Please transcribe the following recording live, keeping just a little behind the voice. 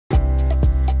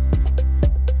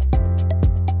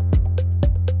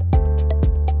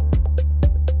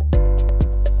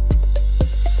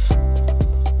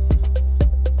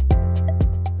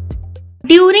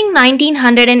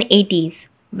1980s,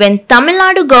 when Tamil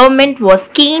Nadu government was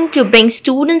keen to bring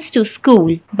students to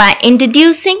school by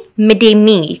introducing midday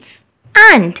meals.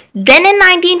 And then in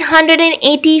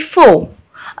 1984,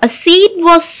 a seed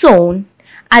was sown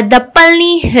at the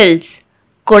Palni Hills,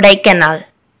 Kodaikanal,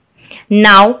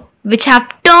 now which have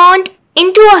turned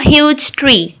into a huge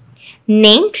tree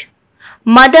named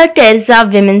Mother Teresa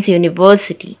Women's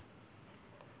University.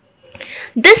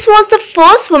 This was the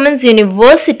first women's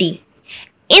university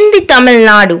in the Tamil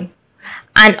Nadu,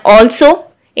 and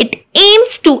also it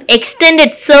aims to extend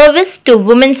its service to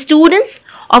women students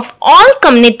of all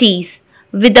communities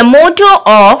with the motto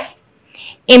of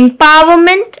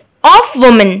empowerment of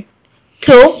women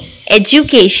through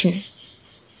education.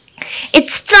 It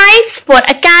strives for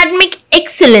academic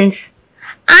excellence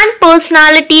and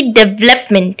personality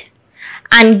development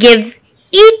and gives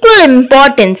equal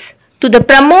importance to the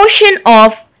promotion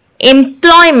of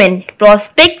employment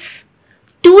prospects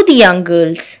to the young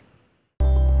girls.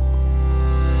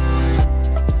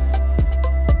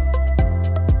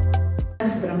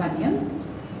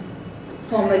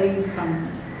 Formerly from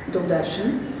Doordarshan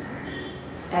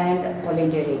and All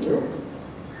India Radio.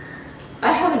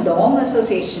 I have a long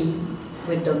association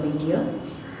with the media,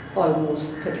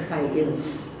 almost 35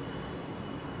 years.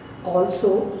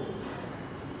 Also,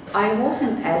 I was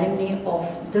an alumni of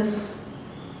this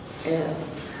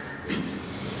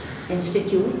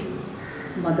institute,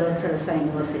 Mother Teresa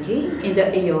University, in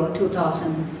the year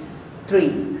 2003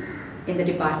 in the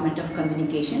Department of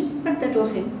Communication, but that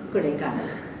was in Kodaikanal.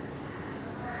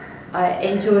 I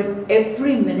enjoyed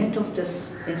every minute of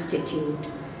this institute,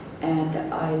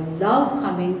 and I love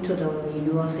coming to the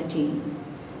university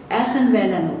as and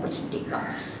when an opportunity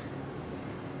comes.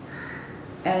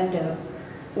 And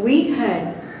we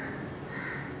had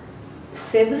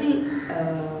several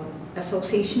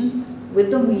associations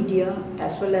with the media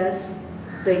as well as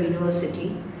the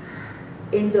university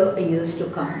in the years to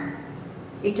come.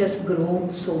 It has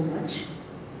grown so much.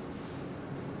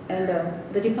 And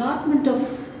the Department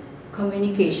of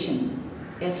Communication,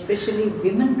 especially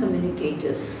women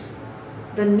communicators,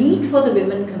 the need for the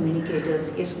women communicators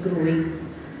is growing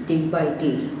day by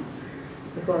day,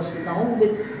 because now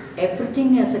with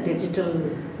everything as a digital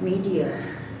media,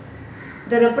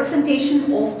 the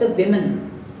representation of the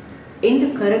women in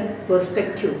the correct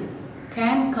perspective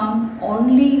can come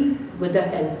only with the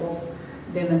help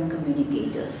of women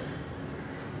communicators.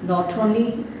 Not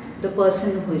only the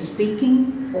person who is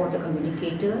speaking or the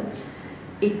communicator,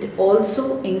 it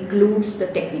also includes the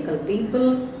technical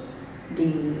people,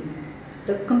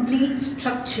 the complete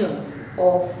structure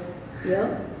of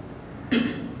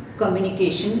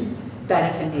communication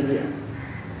paraphernalia.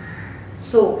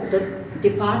 So the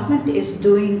department is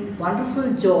doing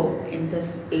wonderful job in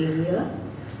this area,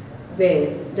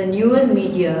 where the newer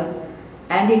media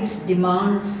and its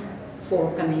demands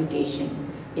for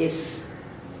communication is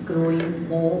growing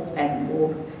more and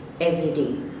more every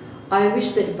day. I wish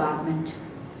the department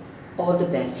all the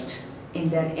best in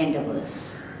their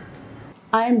endeavors.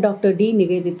 I am Dr. D.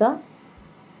 Nivedita.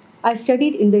 I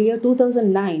studied in the year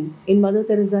 2009 in Mother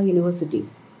Teresa University.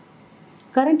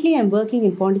 Currently, I am working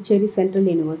in Pondicherry Central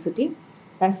University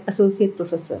as Associate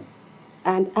Professor.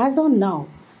 And as on now,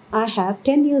 I have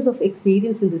 10 years of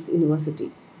experience in this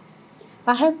university.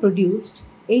 I have produced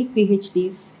 8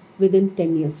 PhDs within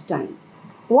 10 years' time.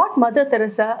 What Mother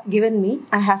Teresa given me,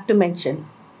 I have to mention.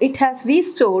 It has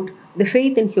restored the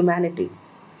faith in humanity.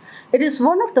 It is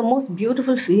one of the most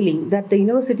beautiful feelings that the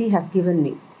university has given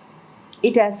me.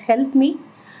 It has helped me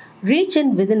reach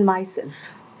in within myself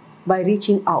by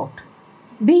reaching out.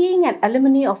 Being an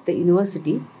alumni of the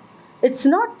university, it's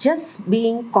not just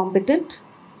being competent,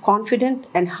 confident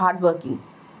and hardworking,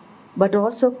 but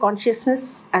also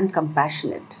consciousness and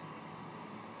compassionate.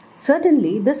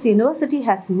 Certainly, this university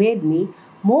has made me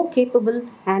more capable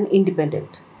and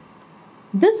independent.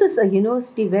 This is a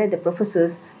university where the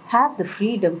professors have the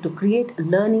freedom to create a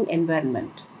learning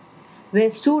environment,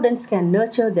 where students can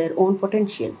nurture their own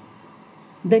potential.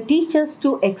 The teachers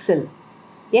to excel,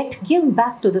 yet give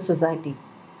back to the society.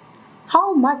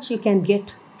 How much you can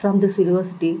get from this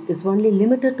university is only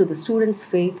limited to the students'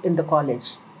 faith in the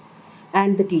college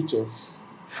and the teachers.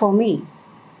 For me,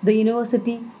 the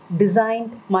university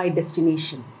designed my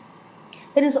destination.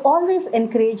 It has always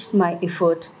encouraged my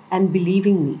effort and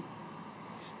believing me.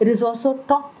 It has also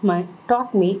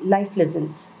taught me life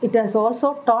lessons. It has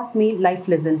also taught me life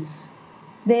lessons.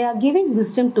 They are giving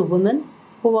wisdom to women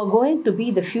who are going to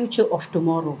be the future of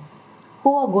tomorrow,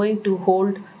 who are going to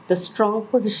hold the strong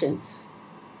positions.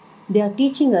 They are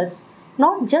teaching us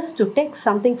not just to take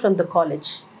something from the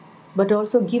college, but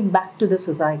also give back to the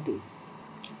society.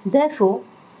 Therefore,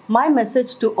 My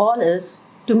message to all is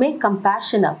to make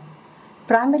compassion a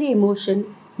primary emotion,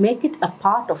 make it a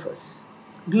part of us.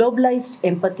 Globalized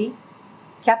empathy,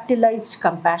 capitalized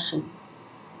compassion.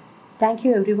 Thank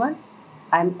you, everyone.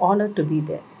 I'm honored to be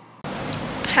there.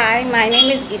 Hi, my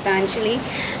name is Geetanjali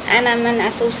and I'm an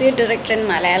associate director in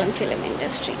Malayalam film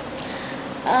industry.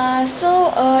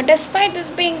 Despite this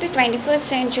being the 21st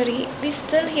century, we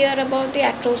still hear about the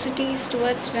atrocities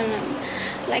towards women,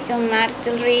 like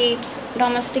marital rapes,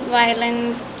 domestic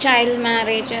violence, child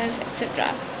marriages,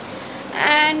 etc.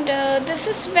 And this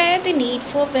is where the need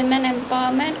for women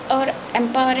empowerment or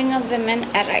empowering of women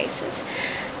arises.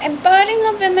 Empowering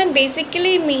of women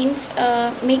basically means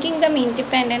making them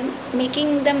independent,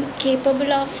 making them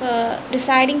capable of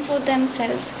deciding for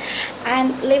themselves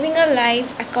and living a life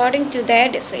according to their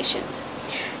decisions.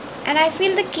 And I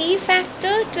feel the key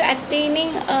factor to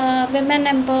attaining women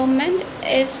empowerment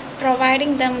is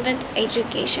providing them with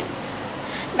education.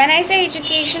 When I say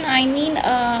education, I mean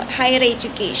higher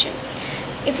education.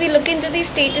 If we look into the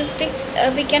statistics,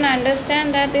 we can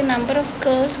understand that the number of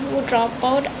girls who drop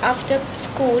out after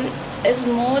school is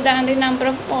more than the number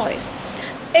of boys.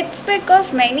 It's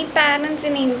because many parents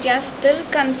in India still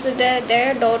consider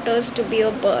their daughters to be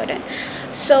a burden.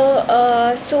 So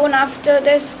soon after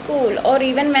their school, or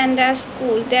even when they're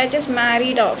school, they're just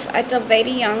married off at a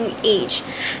very young age.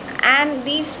 And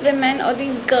these women or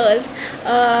these girls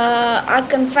are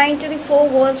confined to the four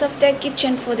walls of their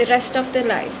kitchen for the rest of their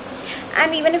life.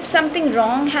 And even if something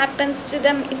wrong happens to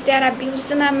them, if they are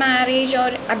abused in a marriage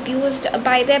or abused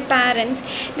by their parents,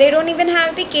 they don't even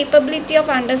have the capability of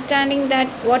understanding that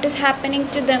what is happening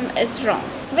to them is wrong.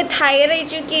 With higher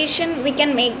education, we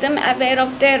can make them aware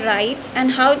of their rights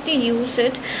and how to use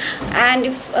it. And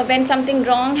if when something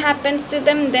wrong happens to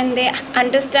them, then they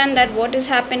understand that what is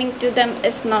happening to them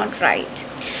is not right.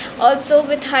 Also,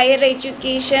 with higher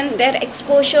education, their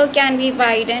exposure can be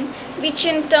widened, which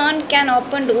in turn can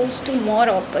open doors to more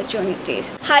opportunities.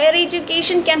 Higher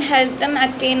education can help them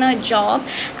attain a job,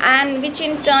 and which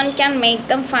in turn can make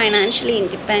them financially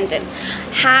independent.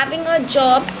 Having a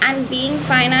job and being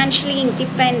financially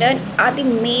independent are the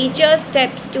major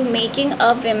steps to making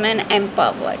a woman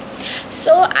empowered.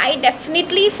 So I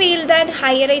definitely feel that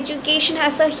higher education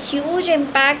has a huge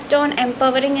impact on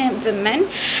empowering women,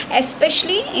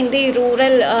 especially in the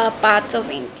rural parts of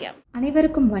India.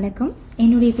 அனைவருக்கும் வணக்கம்.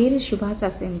 என்னுடைய பேர் சுபா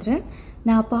சசேந்திரன்.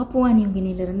 நான் Papua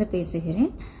நியூகினியிலிருந்து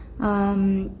பேசுகிறேன்.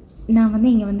 நான்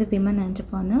இங்கே women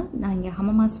entrepreneur. நான் இங்கே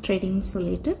ஹமமாஸ் ட்ரேடிங்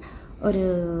சொல்லிட்டு ஒரு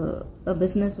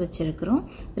பிஸ்னஸ் வச்சுருக்குறோம்.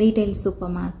 ரீட்டைல்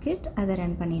சூப்பர் மார்க்கெட் அதை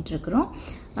ரன் பண்ணிகிட்ருக்குறோம்.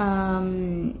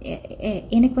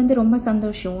 எனக்கு ரொம்ப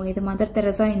சந்தோஷம் இது மதர்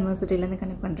தெரசா யூனிவர்சிட்டியிலேருந்து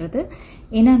கனெக்ட் பண்ணுறது.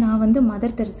 ஏன்னா நான்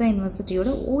mother Teresa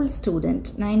யூனிவர்சிட்டியோட volt student.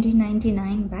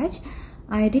 1999 batch.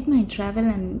 I did my travel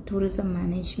and tourism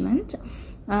management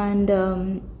and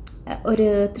ஒரு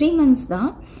 3 months தான்.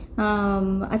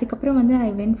 அதுக்கப்புறம்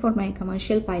I went for my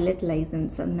commercial pilot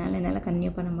license. அதனால என்னால்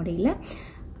கன்டினியூ பண்ண முடியல.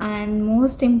 அண்ட்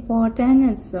மோஸ்ட் இம்பார்ட்டன்ட்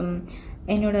இட்ஸ்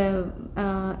என்னோட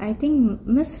I think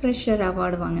miss fresher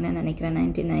award வாங்கினேன்னு நினைக்கிறேன்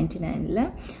 1999.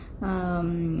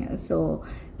 So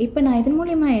இப்போ நான் இதன்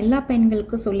மூலயமா எல்லா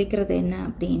பெண்களுக்கும் சொல்லிக்கிறது என்ன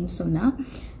அப்படின்னு சொன்னால்,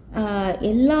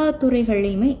 எல்லா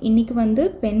துறைகள்லையுமே இன்றைக்கி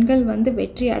பெண்கள்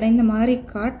வெற்றி அடைந்த மாதிரி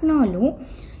காட்டினாலும்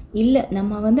இல்லை,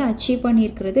 நம்ம அச்சீவ்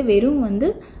பண்ணியிருக்கிறது வெறும்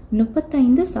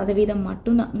 35%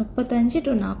 மட்டும்தான். 35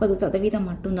 to 40%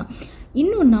 மட்டும்தான்.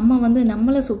 இன்னும் நம்ம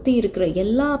நம்மளை சுற்றி இருக்கிற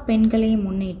எல்லா பெண்களையும்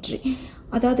முன்னேற்றி,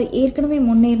 அதாவது ஏற்கனவே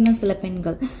முன்னேறின சில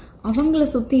பெண்கள் அவங்கள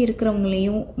சுற்றி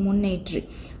இருக்கிறவங்களையும் முன்னேற்றி,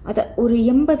 அதை ஒரு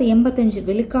 80-85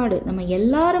 விழுக்காடு நம்ம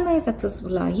எல்லாருமே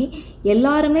சக்ஸஸ்ஃபுல்லாகி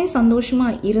எல்லாருமே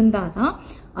சந்தோஷமாக இருந்தால் தான்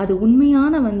அது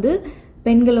உண்மையான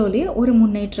பெண்களோடைய ஒரு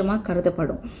முன்னேற்றமாக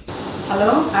கருதப்படும்.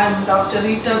 Hello, I am Dr.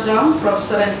 Rita Jam,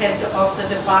 Professor and Head of the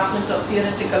Department of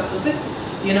Theoretical Physics,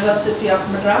 University of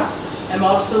Madras. I am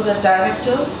also the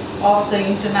Director of the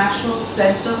International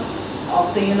Center of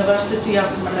the University of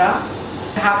Madras.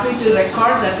 I am happy to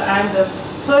record that I am the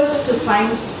first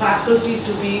science faculty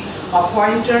to be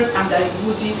appointed under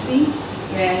UGC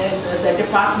in the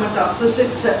Department of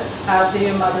Physics at the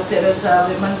Mother Teresa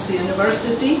Women's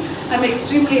University. I am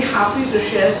extremely happy to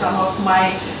share some of my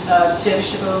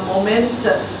cherishable moments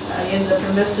in the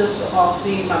premises of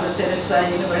the Mother Teresa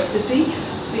University.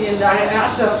 And I,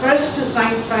 as a first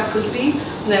science faculty,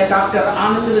 Dr.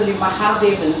 Anandavali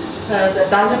Mahadevan, the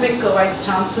dynamic Vice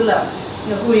Chancellor,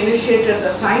 who initiated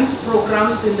the science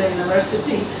programs in the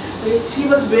university, she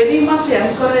was very much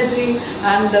encouraging,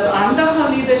 and under her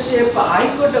leadership I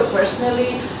could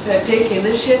personally take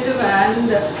initiative and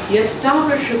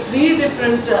establish 3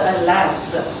 different labs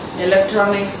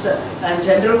electronics and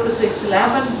general physics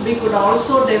lab, and we could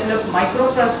also develop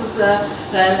microprocessor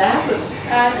lab,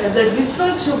 and the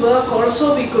research work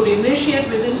also we could initiate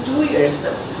within 2 years.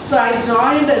 So I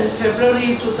joined in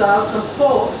February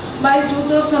 2004. By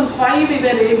 2005 we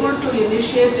were able to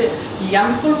initiate a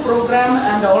MPhil program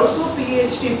and also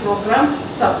PhD program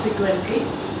subsequently.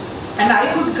 And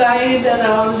I could guide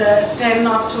around 10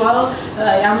 or 12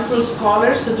 MPhil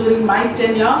scholars during my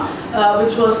tenure,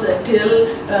 which was till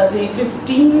the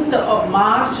 15th of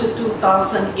March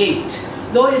 2008.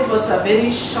 Though it was a very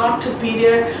short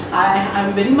period, I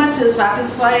am very much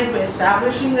satisfied by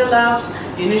establishing the labs,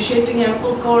 initiating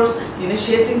MPhil course,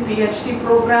 initiating PhD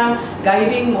program,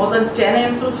 guiding more than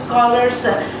 10 MPhil scholars,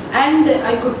 and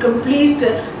I could complete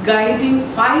guiding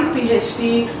 5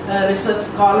 PhD research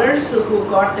scholars who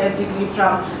got their degree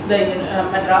from the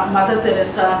Mother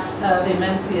Teresa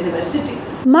Women's University.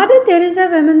 Mother Teresa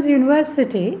Women's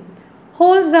University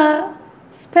holds a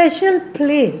special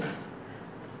place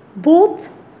both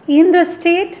in the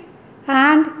state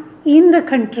and in the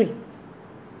country.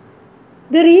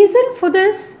 The reason for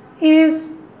this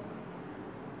is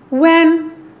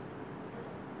when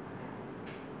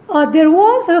there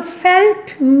was a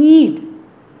felt need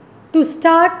to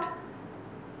start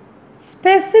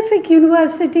specific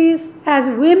universities as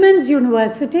women's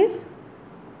universities,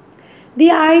 the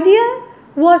idea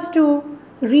was to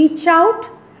reach out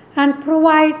and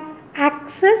provide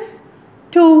access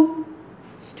to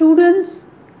students,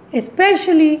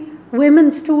 especially women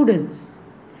students.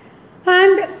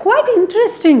 And quite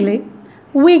interestingly,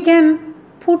 we can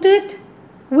put it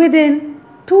within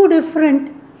 2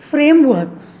 different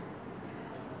frameworks.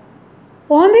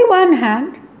 On the one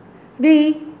hand,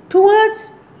 the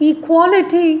Towards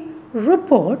Equality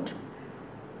report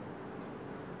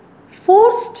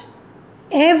forced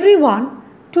everyone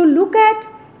to look at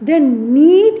the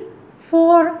need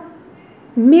for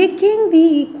making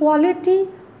the equality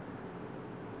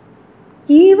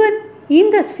even in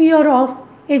the sphere of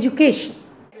education.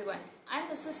 Everyone, I'm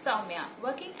Mrs. Soumya,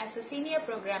 working as a senior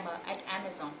programmer at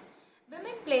Amazon.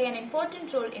 Women play an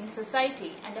important role in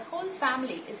society, and the whole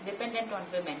family is dependent on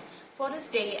women for its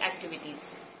daily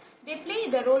activities. They play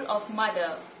the role of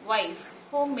mother, wife,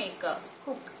 homemaker,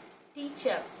 cook,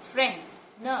 teacher, friend,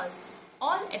 nurse,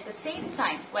 all at the same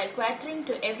time while catering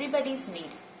to everybody's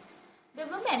need. The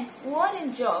women who are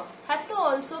in job have to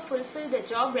also fulfill the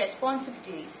job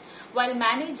responsibilities while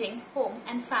managing home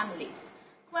and family.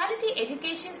 Quality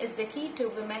education is the key to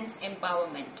women's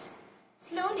empowerment.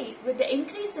 Slowly, with the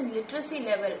increase in literacy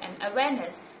level and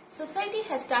awareness, society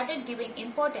has started giving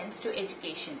importance to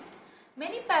education.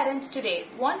 Many parents today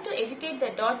want to educate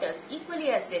their daughters equally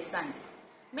as their son.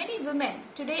 Many women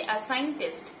today are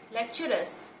scientists,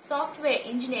 lecturers, software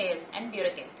engineers and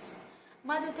bureaucrats.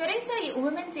 Mother Teresa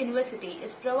Women's University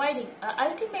is providing an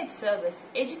ultimate service,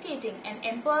 educating and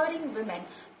empowering women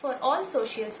for all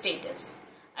social status.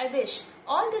 I wish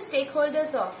all the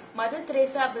stakeholders of Mother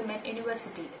Teresa Women's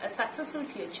University a successful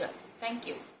future. Thank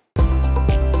you.